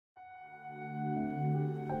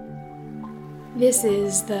This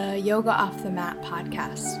is the Yoga Off the Mat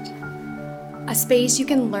podcast, a space you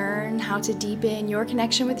can learn how to deepen your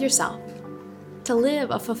connection with yourself, to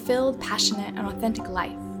live a fulfilled, passionate, and authentic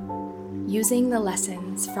life, using the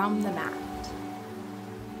lessons from the mat.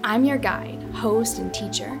 I'm your guide, host, and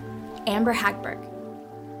teacher, Amber Hagberg,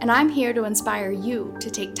 and I'm here to inspire you to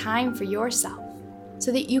take time for yourself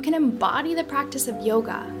so that you can embody the practice of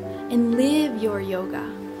yoga and live your yoga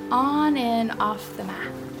on and off the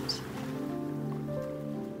mat.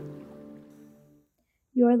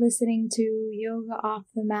 You're listening to Yoga Off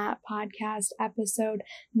the Mat podcast episode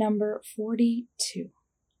number 42.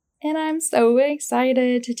 And I'm so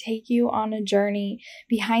excited to take you on a journey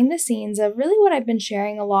behind the scenes of really what I've been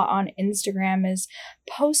sharing a lot on Instagram is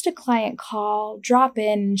post a client call, drop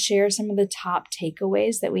in and share some of the top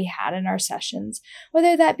takeaways that we had in our sessions,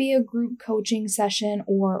 whether that be a group coaching session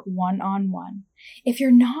or one-on-one. If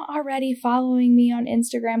you're not already following me on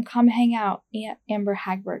Instagram, come hang out at Amber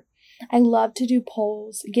Hagberg. I love to do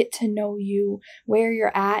polls, get to know you, where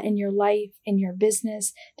you're at in your life, in your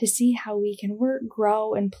business, to see how we can work,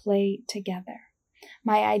 grow, and play together.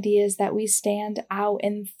 My idea is that we stand out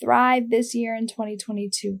and thrive this year in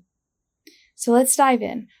 2022. So let's dive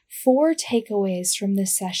in. 4 takeaways from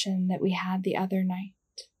this session that we had the other night.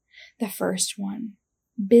 The first one,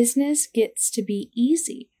 business gets to be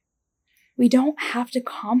easy. We don't have to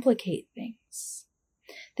complicate things.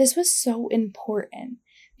 This was so important.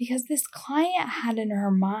 Because this client had in her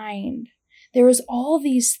mind, there was all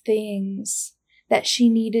these things that she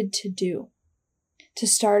needed to do to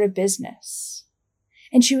start a business.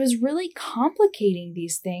 And she was really complicating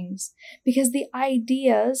these things because the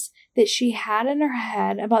ideas that she had in her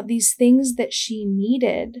head about these things that she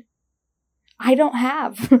needed, I don't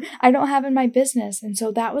have. I don't have in my business. And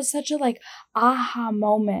so that was such a aha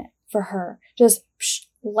moment for her. Just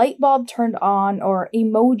light bulb turned on or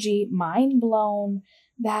emoji mind blown.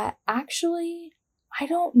 That actually, I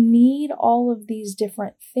don't need all of these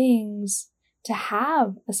different things to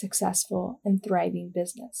have a successful and thriving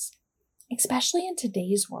business, especially in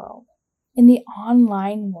today's world, in the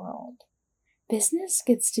online world. Business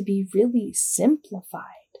gets to be really simplified.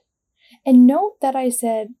 And note that I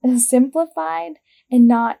said simplified and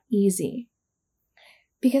not easy.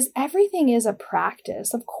 Because everything is a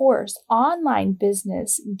practice. Of course, online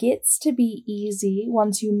business gets to be easy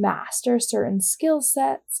once you master certain skill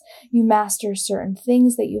sets, you master certain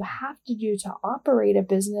things that you have to do to operate a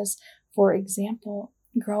business. For example,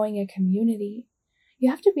 growing a community.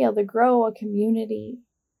 You have to be able to grow a community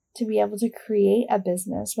to be able to create a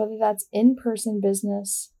business, whether that's in-person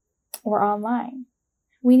business or online.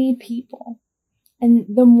 We need people. And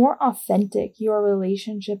the more authentic your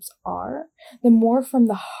relationships are, the more from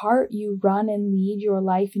the heart you run and lead your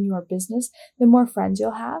life and your business, the more friends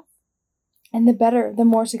you'll have, and the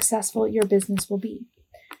more successful your business will be.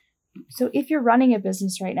 So if you're running a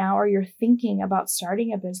business right now or you're thinking about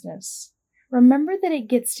starting a business, remember that it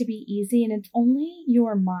gets to be easy and it's only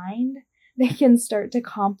your mind that can start to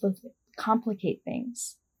complicate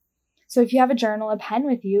things. So if you have a journal, a pen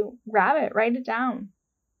with you, grab it, write it down.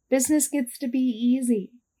 Business gets to be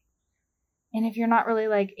easy. And if you're not really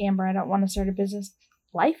like, Amber, I don't want to start a business,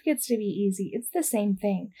 life gets to be easy. It's the same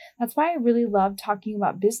thing. That's why I really love talking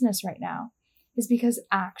about business right now, is because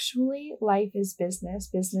actually life is business.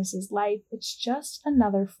 Business is life. It's just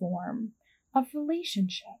another form of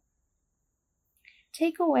relationship.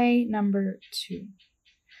 Takeaway number 2.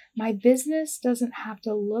 My business doesn't have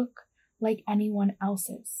to look like anyone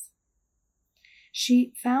else's.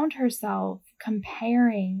 She found herself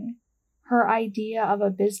comparing her idea of a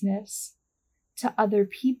business to other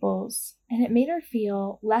people's, and it made her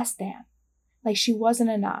feel less than, like she wasn't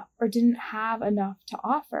enough or didn't have enough to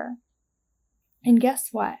offer. And guess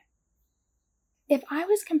what? If I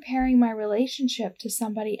was comparing my relationship to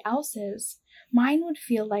somebody else's, mine would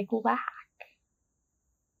feel like lack.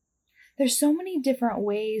 There's so many different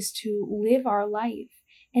ways to live our life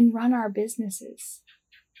and run our businesses.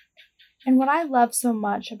 And what I love so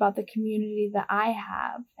much about the community that I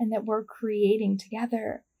have and that we're creating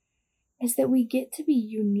together is that we get to be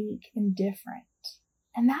unique and different.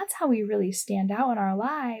 And that's how we really stand out in our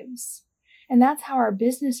lives. And that's how our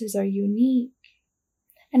businesses are unique.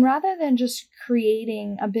 And rather than just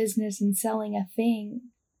creating a business and selling a thing,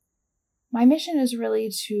 my mission is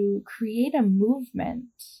really to create a movement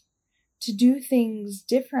to do things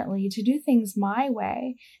differently, to do things my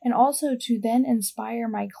way, and also to then inspire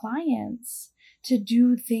my clients to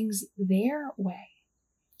do things their way.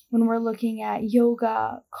 When we're looking at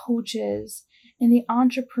yoga coaches in the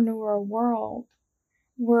entrepreneurial world,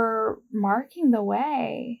 we're marking the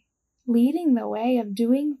way, leading the way of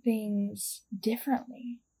doing things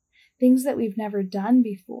differently. things that we've never done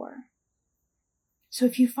before. So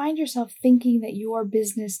if you find yourself thinking that your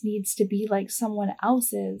business needs to be like someone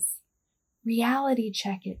else's, reality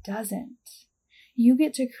check, it doesn't. You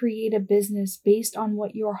get to create a business based on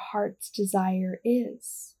what your heart's desire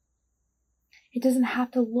is. It doesn't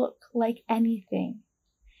have to look like anything.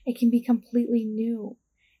 It can be completely new.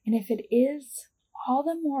 And if it is, all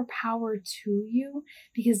the more power to you,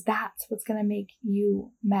 because that's what's going to make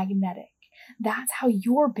you magnetic. That's how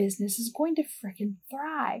your business is going to freaking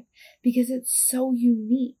thrive, because it's so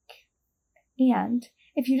unique. And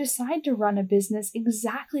if you decide to run a business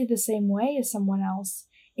exactly the same way as someone else,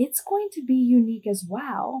 it's going to be unique as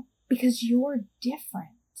well, because you're different.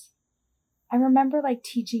 I remember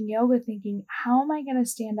teaching yoga thinking, how am I going to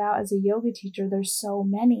stand out as a yoga teacher? There's so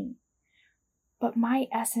many. But my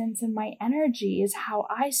essence and my energy is how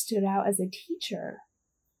I stood out as a teacher.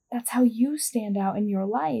 That's how you stand out in your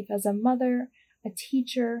life as a mother, a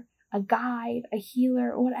teacher, a guide, a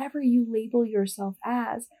healer, whatever you label yourself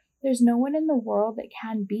as. There's no one in the world that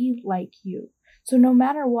can be like you. So no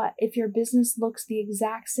matter what, if your business looks the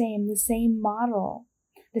exact same, the same model,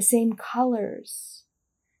 the same colors,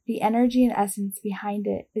 the energy and essence behind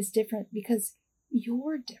it is different because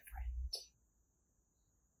you're different.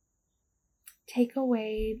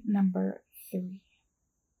 Takeaway number 3.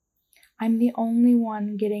 I'm the only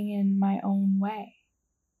one getting in my own way.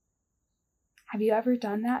 Have you ever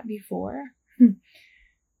done that before?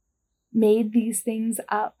 Made these things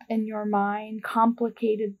up in your mind,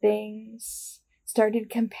 complicated things, started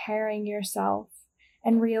comparing yourself,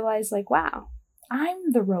 and realized wow,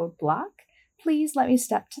 I'm the roadblock. Please let me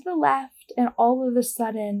step to the left, and all of a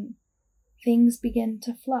sudden, things begin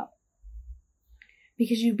to flow.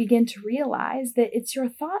 Because you begin to realize that it's your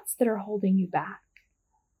thoughts that are holding you back.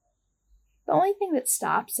 The only thing that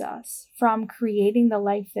stops us from creating the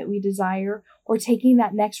life that we desire or taking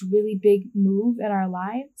that next really big move in our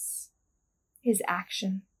lives is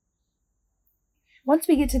action. Once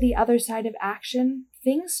we get to the other side of action,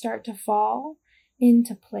 things start to fall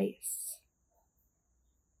into place.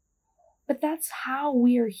 But that's how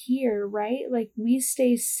we're here, right? We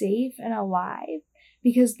stay safe and alive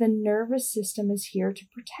because the nervous system is here to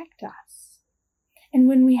protect us. And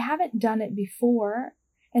when we haven't done it before,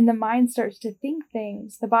 and the mind starts to think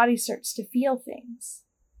things, the body starts to feel things.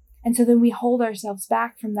 And so then we hold ourselves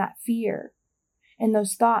back from that fear and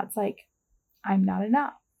those thoughts I'm not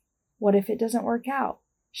enough. What if it doesn't work out?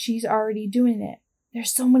 She's already doing it.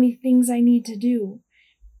 There's so many things I need to do.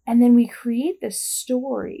 And then we create this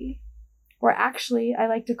story, or actually I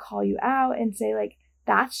like to call you out and say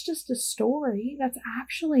that's just a story. That's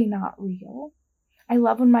actually not real. I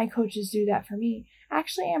love when my coaches do that for me.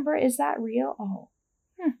 Actually, Amber, is that real? Oh,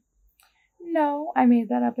 no, I made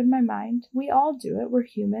that up in my mind. We all do it. We're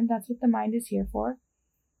human. That's what the mind is here for.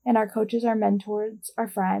 And our coaches, our mentors, our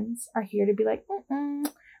friends are here to be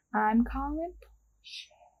I'm calling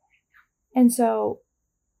bullshit. And so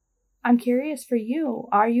I'm curious for you.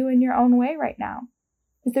 Are you in your own way right now?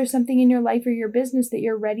 Is there something in your life or your business that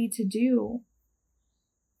you're ready to do,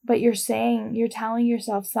 but you're telling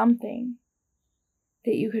yourself something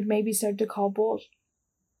that you could maybe start to call bullshit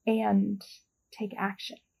and take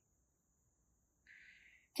action?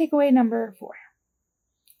 Takeaway number 4.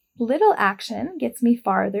 Little action gets me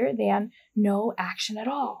farther than no action at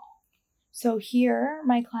all. So here,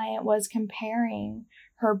 my client was comparing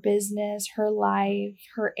her business, her life,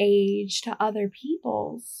 her age to other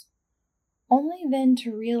people's, only then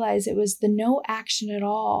to realize it was the no action at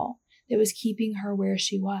all that was keeping her where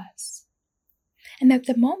she was. And at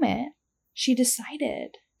the moment she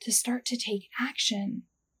decided to start to take action,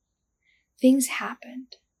 things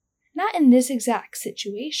happened. Not in this exact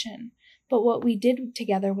situation, but what we did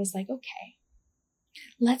together was okay,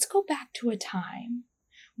 let's go back to a time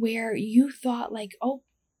where you thought oh,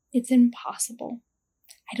 it's impossible.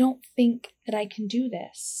 I don't think that I can do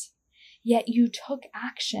this. Yet you took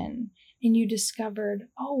action and you discovered,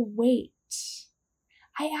 oh, wait,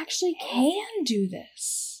 I actually can do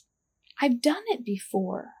this. I've done it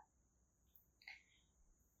before.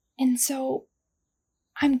 And so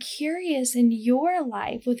I'm curious in your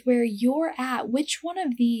life with where you're at, which one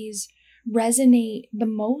of these resonate the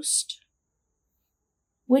most?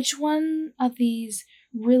 Which one of these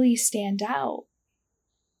really stand out?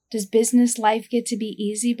 Does business life get to be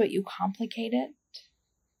easy, but you complicate it?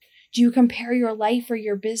 Do you compare your life or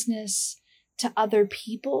your business to other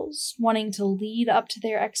people's, wanting to lead up to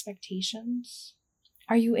their expectations?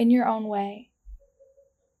 Are you in your own way?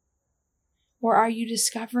 Or are you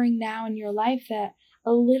discovering now in your life that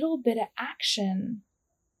a little bit of action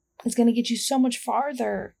is going to get you so much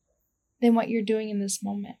farther than what you're doing in this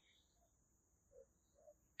moment?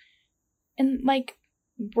 And like,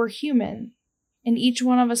 we're human, and each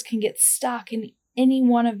one of us can get stuck in any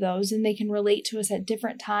one of those, and they can relate to us at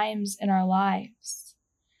different times in our lives.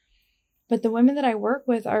 But the women that I work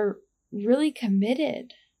with are really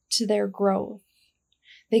committed to their growth.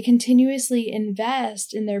 They continuously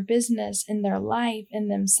invest in their business, in their life, in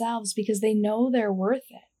themselves, because they know they're worth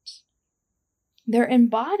it. They're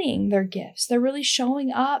embodying their gifts. They're really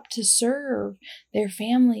showing up to serve their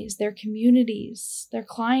families, their communities, their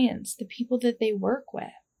clients, the people that they work with.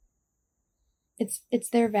 It's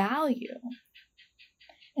their value.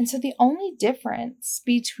 And so the only difference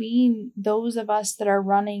between those of us that are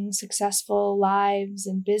running successful lives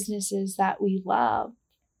and businesses that we love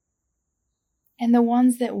and the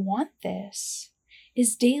ones that want this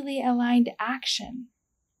is daily aligned action.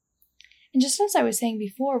 And just as I was saying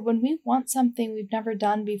before, when we want something we've never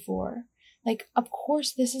done before, like, of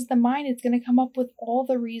course, this is the mind. It's going to come up with all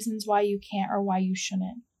the reasons why you can't or why you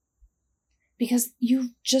shouldn't, because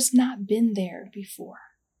you've just not been there before.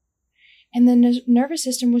 And the nervous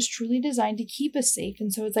system was truly designed to keep us safe.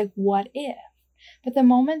 And so it's like, what if? But the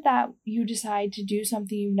moment that you decide to do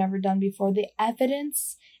something you've never done before, the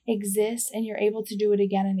evidence exists and you're able to do it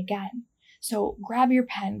again and again. So grab your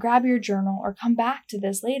pen, grab your journal, or come back to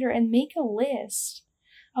this later and make a list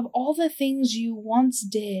of all the things you once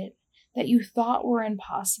did that you thought were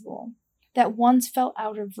impossible, that once felt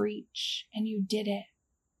out of reach, and you did it.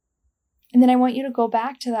 And then I want you to go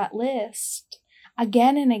back to that list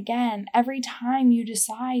again and again every time you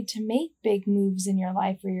decide to make big moves in your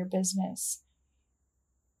life or your business.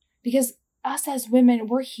 Because us as women,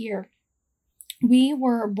 we're here. We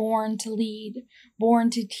were born to lead, born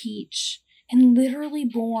to teach, and literally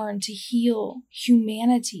born to heal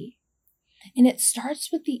humanity. And it starts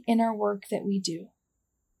with the inner work that we do.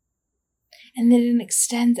 And then it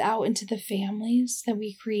extends out into the families that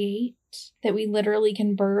we create, that we literally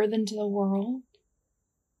can birth into the world.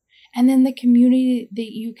 And then the community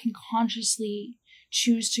that you can consciously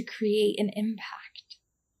choose to create an impact.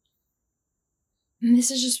 And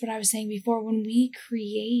this is just what I was saying before. When we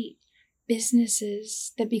create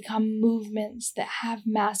businesses that become movements that have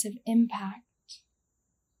massive impact,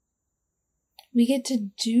 we get to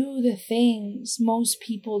do the things most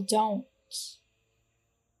people don't.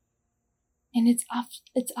 And it's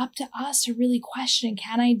up to us to really question,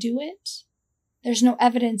 can I do it? There's no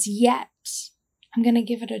evidence yet. I'm going to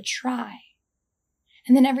give it a try.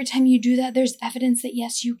 And then every time you do that, there's evidence that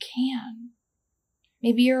yes, you can.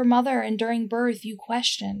 Maybe you're a mother and during birth you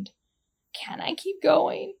questioned, can I keep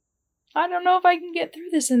going? I don't know if I can get through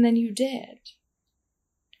this. And then you did.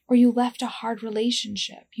 Or you left a hard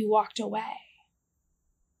relationship. You walked away.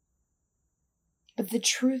 But the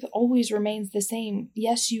truth always remains the same.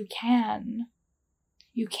 Yes, you can.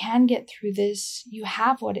 You can get through this. You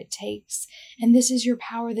have what it takes. And this is your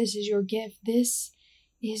power. This is your gift. This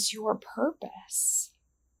is your purpose.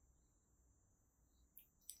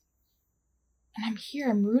 And I'm here.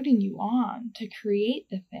 I'm rooting you on to create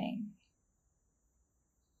the thing.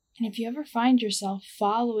 And if you ever find yourself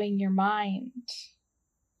following your mind,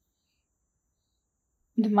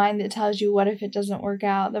 the mind that tells you, what if it doesn't work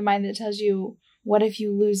out? The mind that tells you, what if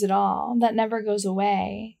you lose it all? That never goes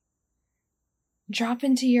away. Drop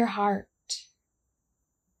into your heart.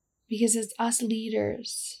 Because it's us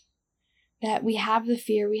leaders that we have the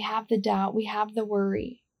fear, we have the doubt, we have the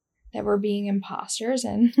worry that we're being imposters.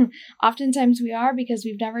 And oftentimes we are because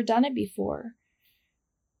we've never done it before.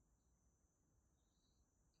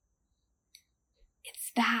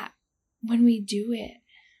 It's that when we do it,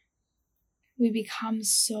 we become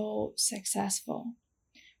so successful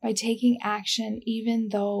by taking action, even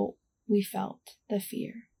though we felt the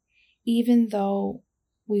fear, even though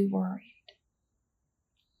we worried.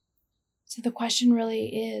 So the question really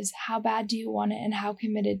is, how bad do you want it and how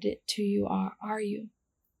committed to you are you?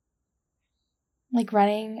 Like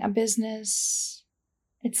running a business,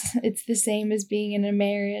 it's the same as being in a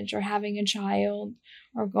marriage or having a child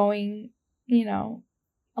or going,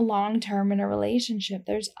 a long term in a relationship.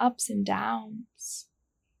 There's ups and downs.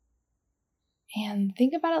 And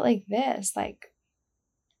think about it like this, 50%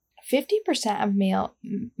 of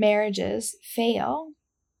marriages fail.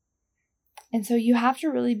 And so you have to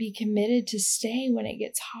really be committed to stay when it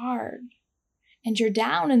gets hard. And you're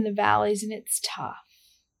down in the valleys and it's tough.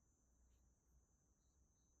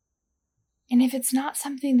 And if it's not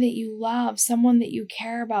something that you love, someone that you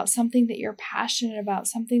care about, something that you're passionate about,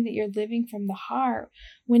 something that you're living from the heart,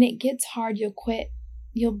 when it gets hard, you'll quit,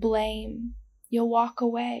 you'll blame, you'll walk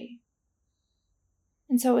away.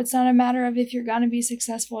 And so it's not a matter of if you're going to be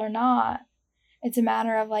successful or not. It's a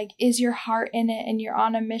matter of is your heart in it and you're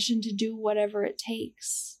on a mission to do whatever it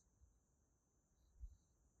takes.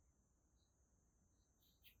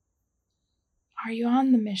 Are you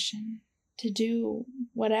on the mission to do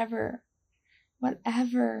whatever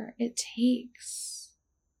it takes?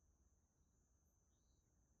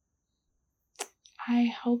 I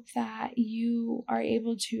hope that you are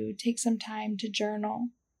able to take some time to journal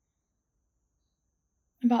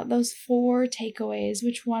about those 4 takeaways.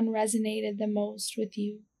 Which one resonated the most with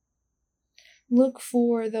you? Look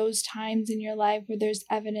for those times in your life where there's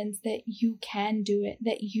evidence that you can do it,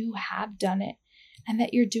 that you have done it, and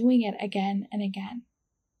that you're doing it again and again.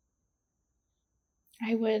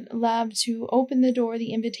 I would love to open the door,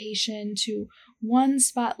 the invitation to one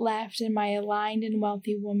spot left in my Aligned and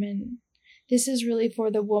Wealthy Woman. This is really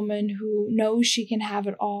for the woman who knows she can have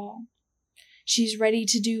it all. She's ready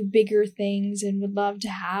to do bigger things and would love to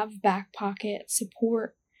have back pocket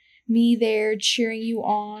support, me there cheering you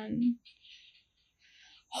on,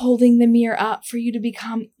 holding the mirror up for you to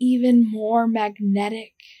become even more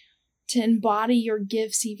magnetic, to embody your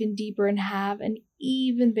gifts even deeper and have an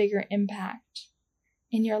even bigger impact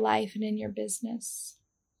in your life and in your business.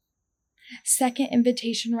 Second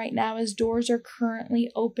invitation right now is doors are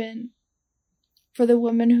currently open for the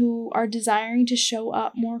women who are desiring to show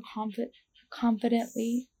up more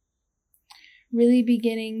confidently, really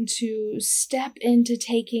beginning to step into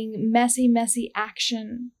taking messy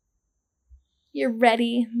action. You're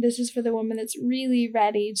ready. This is for the woman that's really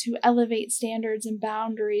ready to elevate standards and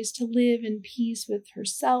boundaries, to live in peace with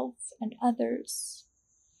herself and others.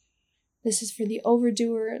 This is for the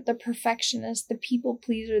overdoer, the perfectionist, the people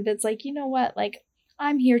pleaser that's like, you know what,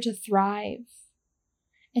 I'm here to thrive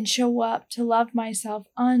and show up to love myself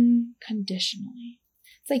unconditionally.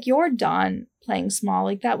 It's like you're done playing small.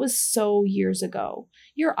 That was so years ago.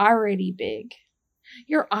 You're already big.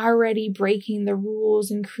 You're already breaking the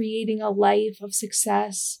rules and creating a life of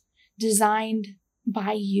success designed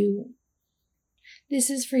by you. This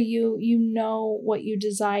is for you. You know what you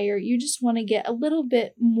desire. You just want to get a little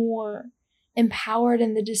bit more empowered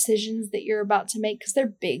in the decisions that you're about to make, because they're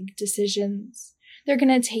big decisions. They're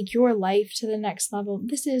going to take your life to the next level.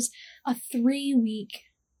 This is a 3-week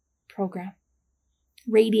program.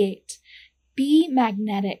 Radiate. Be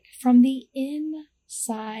magnetic from the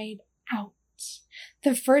inside out.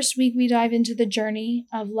 The first week, we dive into the journey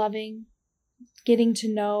of loving, getting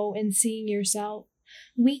to know, and seeing yourself.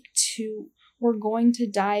 Week 2, we're going to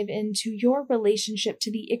dive into your relationship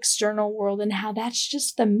to the external world and how that's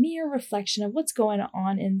just the mere reflection of what's going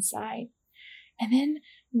on inside. And then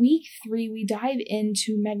week 3, we dive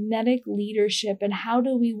into magnetic leadership and how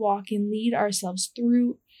do we walk and lead ourselves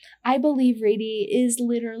through. I believe Radiate is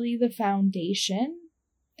literally the foundation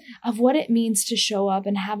of what it means to show up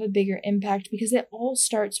and have a bigger impact, because it all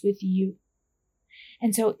starts with you.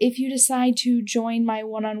 And so if you decide to join my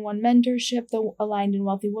one-on-one mentorship, the Aligned and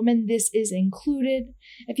Wealthy Woman, this is included.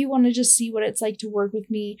 If you want to just see what it's like to work with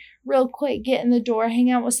me real quick, get in the door, hang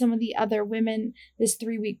out with some of the other women, this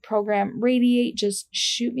 3-week program, Radiate, just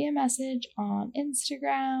shoot me a message on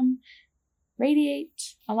Instagram,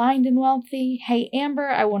 Radiate, Aligned and Wealthy. Hey, Amber,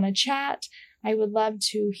 I want to chat. I would love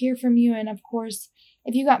to hear from you. And of course,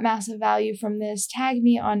 if you got massive value from this, tag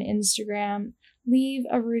me on Instagram, leave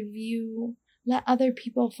a review. Let other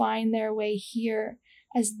people find their way here,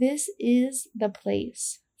 as this is the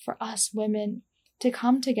place for us women to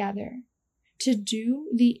come together, to do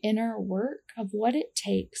the inner work of what it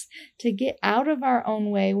takes to get out of our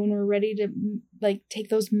own way when we're ready to take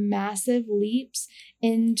those massive leaps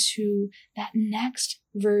into that next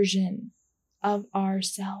version of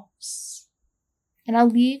ourselves. And I'll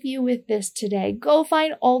leave you with this today. Go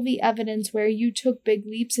find all the evidence where you took big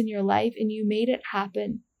leaps in your life and you made it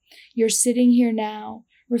happen. You're sitting here now,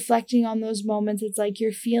 reflecting on those moments. It's like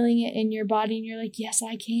you're feeling it in your body and you're like, yes,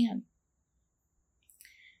 I can.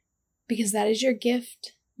 Because that is your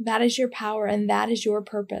gift, that is your power, and that is your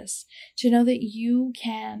purpose. To know that you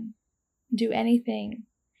can do anything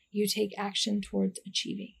you take action towards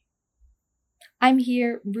achieving. I'm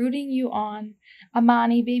here rooting you on.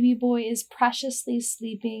 Amani, baby boy, is preciously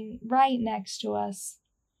sleeping right next to us.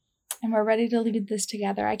 And we're ready to lead this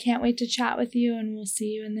together. I can't wait to chat with you, and we'll see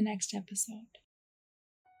you in the next episode.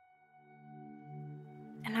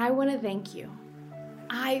 And I want to thank you.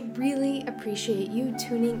 I really appreciate you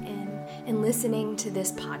tuning in and listening to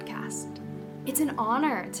this podcast. It's an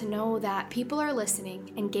honor to know that people are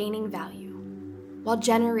listening and gaining value while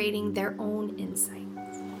generating their own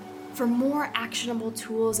insights. For more actionable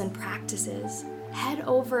tools and practices, head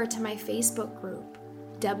over to my Facebook group,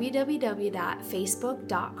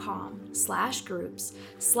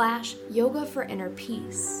 www.facebook.com/groups/yoga for inner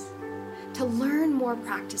peace, to learn more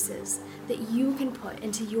practices that you can put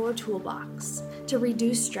into your toolbox to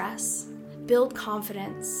reduce stress, build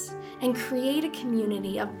confidence, and create a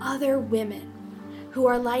community of other women who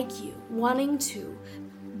are like you, wanting to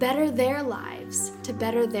better their lives, to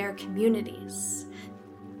better their communities.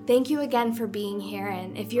 Thank you again for being here,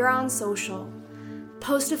 and if you're on social,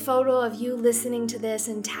 post a photo of you listening to this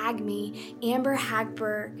and tag me, Amber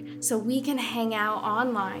Hagberg, so we can hang out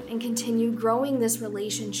online and continue growing this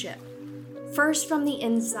relationship, first from the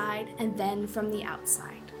inside and then from the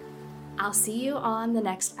outside. I'll see you on the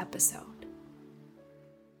next episode.